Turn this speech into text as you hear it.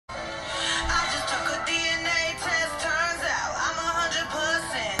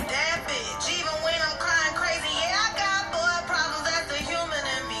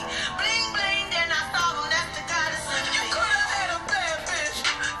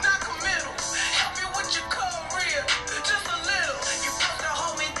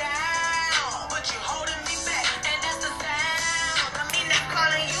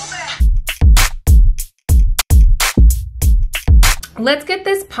let's get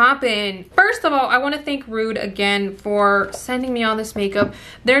this poppin'. First of all, I want to thank Rude again for sending me all this makeup.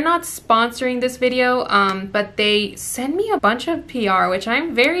 They're not sponsoring this video, but they send me a bunch of PR, which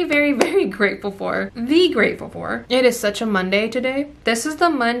I'm very, very, very grateful for. Grateful for. It is such a Monday today. This is the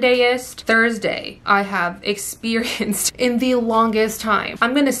Mondayest Thursday I have experienced in the longest time.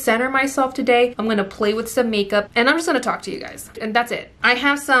 I'm gonna center myself today. I'm gonna play with some makeup, and I'm just gonna talk to you guys. And that's it. I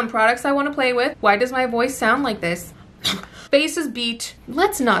have some products I want to play with. Why does my voice sound like this? Face is beat.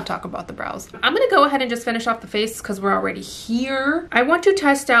 Let's not talk about the brows. I'm gonna go ahead and just finish off the face because we're already here. I want to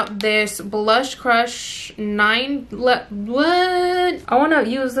test out this Blush Crush 9. What? I want to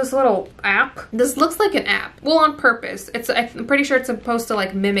use this little app. This looks like an app. Well, on purpose. I'm pretty sure it's supposed to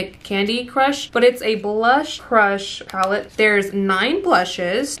like mimic Candy Crush, but it's a Blush Crush palette. There's 9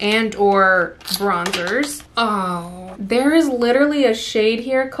 blushes and or bronzers. Oh, there is literally a shade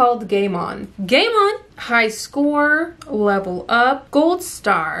here called Game On. Game On! High Score, Level Up, Gold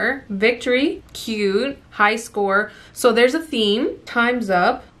Star, Victory, Cute, High Score. So there's a theme. Time's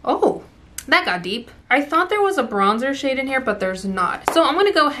Up. Oh, that got deep. I thought there was a bronzer shade in here, but there's not. So I'm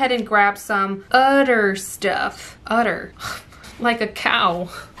gonna go ahead and grab some Udder stuff. Udder. Like a cow.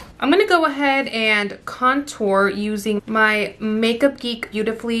 I'm gonna go ahead and contour using my Makeup Geek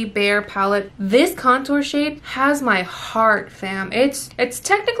Beautifully Bare palette. This contour shade has my heart, fam. It's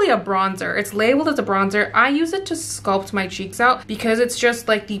technically a bronzer. It's labeled as a bronzer. I use it to sculpt my cheeks out because it's just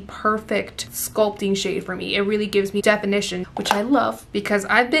like the perfect sculpting shade for me. It really gives me definition, which I love because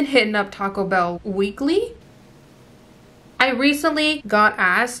I've been hitting up Taco Bell weekly. I recently got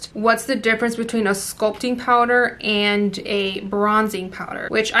asked what's the difference between a sculpting powder and a bronzing powder,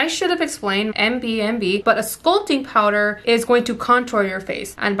 which I should have explained, MB, but a sculpting powder is going to contour your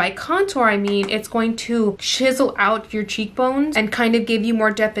face. And by contour, I mean it's going to chisel out your cheekbones and kind of give you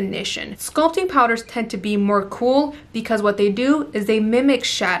more definition. Sculpting powders tend to be more cool because what they do is they mimic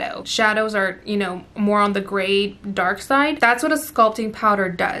shadow. Shadows are, you know, more on the gray, dark side. That's what a sculpting powder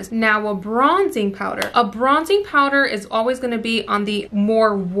does. Now, a bronzing powder is always going to be on the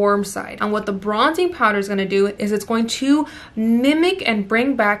more warm side, and what the bronzing powder is going to do is it's going to mimic and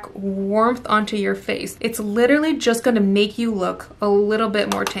bring back warmth onto your face. It's literally just going to make you look a little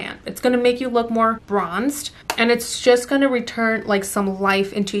bit more tan. It's going to make you look more bronzed, and it's just going to return like some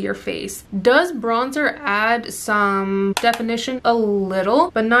life into your face. Does bronzer add some definition? A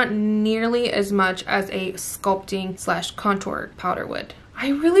little, but not nearly as much as a sculpting / contour powder would. I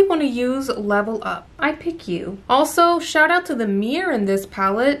really want to use Level Up. I pick you. Also, shout out to the mirror in this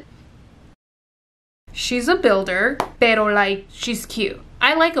palette. She's a builder, pero like, she's cute.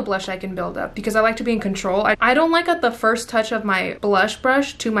 I like a blush I can build up because I like to be in control. I don't like at the first touch of my blush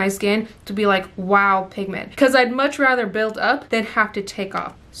brush to my skin to be like, wow, pigment. Because I'd much rather build up than have to take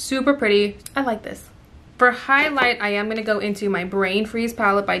off. Super pretty. I like this. For highlight, I am going to go into my Brain Freeze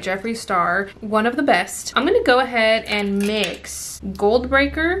palette by Jeffree Star. One of the best. I'm going to go ahead and mix Gold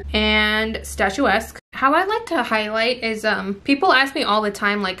Breaker and Statuesque. How I like to highlight is, people ask me all the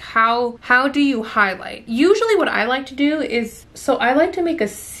time, like, how do you highlight? Usually what I like to do is, so I like to make a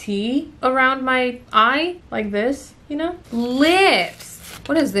C around my eye, like this, you know? Lips.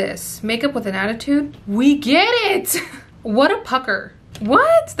 What is this? Makeup with an Attitude? We get it! What a pucker.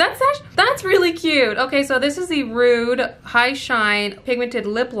 What? That's really cute. Okay, so this is the Rude High Shine Pigmented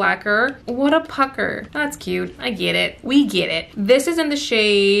Lip Lacquer. What a pucker. That's cute. I get it. We get it. This is in the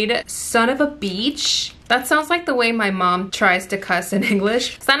shade Son of a Beach. That sounds like the way my mom tries to cuss in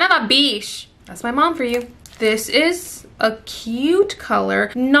English. Son of a beach. That's my mom for you. This is a cute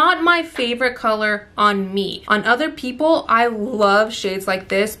color. Not my favorite color on me. On other people, I love shades like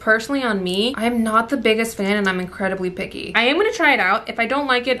this. Personally, on me, I'm not the biggest fan and I'm incredibly picky. I am gonna try it out. If I don't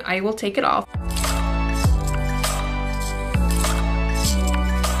like it, I will take it off.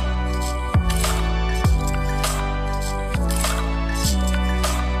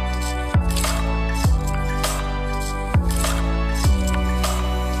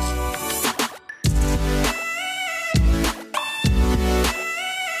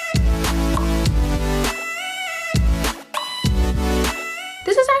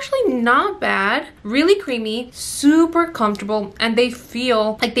 Not bad, really creamy, super comfortable, and they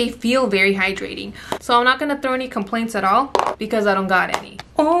feel very hydrating. So I'm not gonna throw any complaints at all because I don't got any.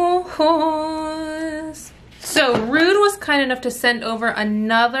 So Rude was kind enough to send over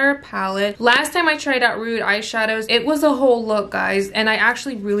another palette. Last time I tried out Rude eyeshadows, it was a whole look, guys, and I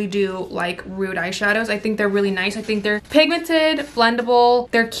actually really do like Rude eyeshadows. I think they're really nice. I think they're pigmented, blendable,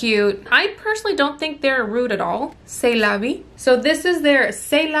 they're cute. I personally don't think they're Rude at all. C'est la vie. So this is their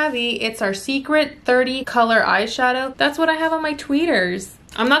C'est la vie. It's our secret 30 color eyeshadow. That's what I have on my tweeters.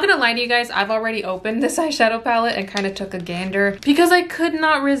 I'm not gonna lie to you guys, I've already opened this eyeshadow palette and kind of took a gander because I could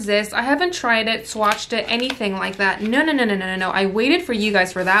not resist. I haven't tried it, swatched it, anything like that. No. I waited for you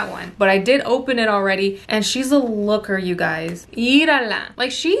guys for that one, but I did open it already, and she's a looker, you guys. Irala.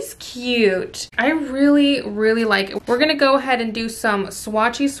 Like, she's cute. I really like it. We're gonna go ahead and do some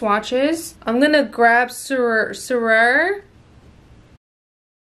swatchy swatches. I'm gonna grab Surer.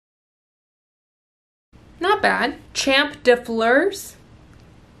 Not bad. Champ de Fleurs.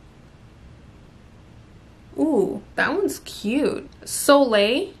 Ooh, that one's cute.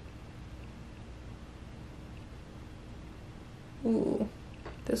 Soleil. Ooh,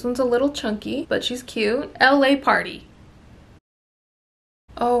 this one's a little chunky, but she's cute. LA Party.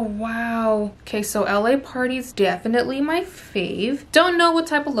 Oh, wow. Okay, so LA Party's definitely my fave. Don't know what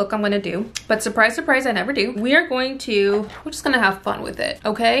type of look I'm gonna do, but surprise, surprise, I never do. We're just gonna have fun with it,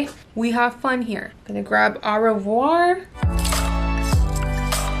 okay? We have fun here. Gonna grab Au Revoir.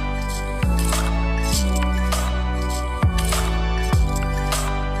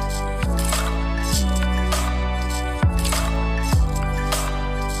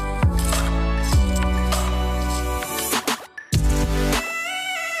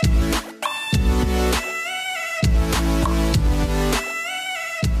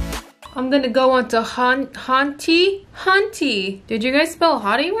 I'm gonna go on to Haunty. Did you guys spell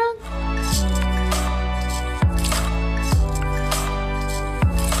hottie wrong?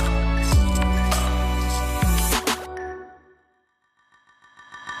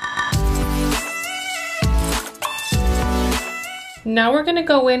 Now we're gonna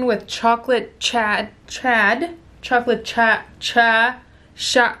go in with Chocolate Chode.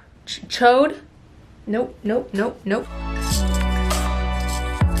 Nope.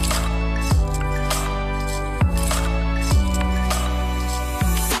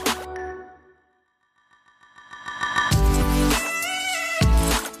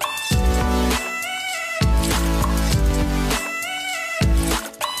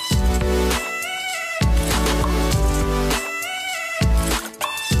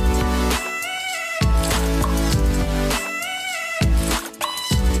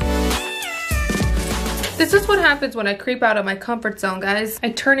 This is what happens when I creep out of my comfort zone, guys.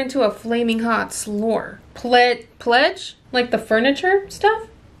 I turn into a flaming hot slore. Pledge? Like the furniture stuff?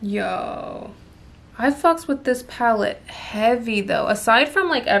 Yo. I fucks with this palette heavy though. Aside from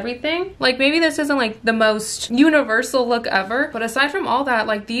like everything, like maybe this isn't like the most universal look ever, but aside from all that,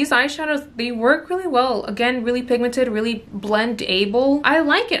 like these eyeshadows, they work really well. Again, really pigmented, really blendable. I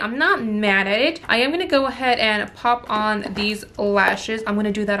like it. I'm not mad at it. I am gonna go ahead and pop on these lashes. I'm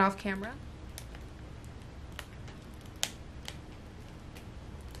gonna do that off camera.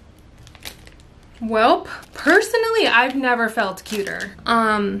 Well, personally, I've never felt cuter.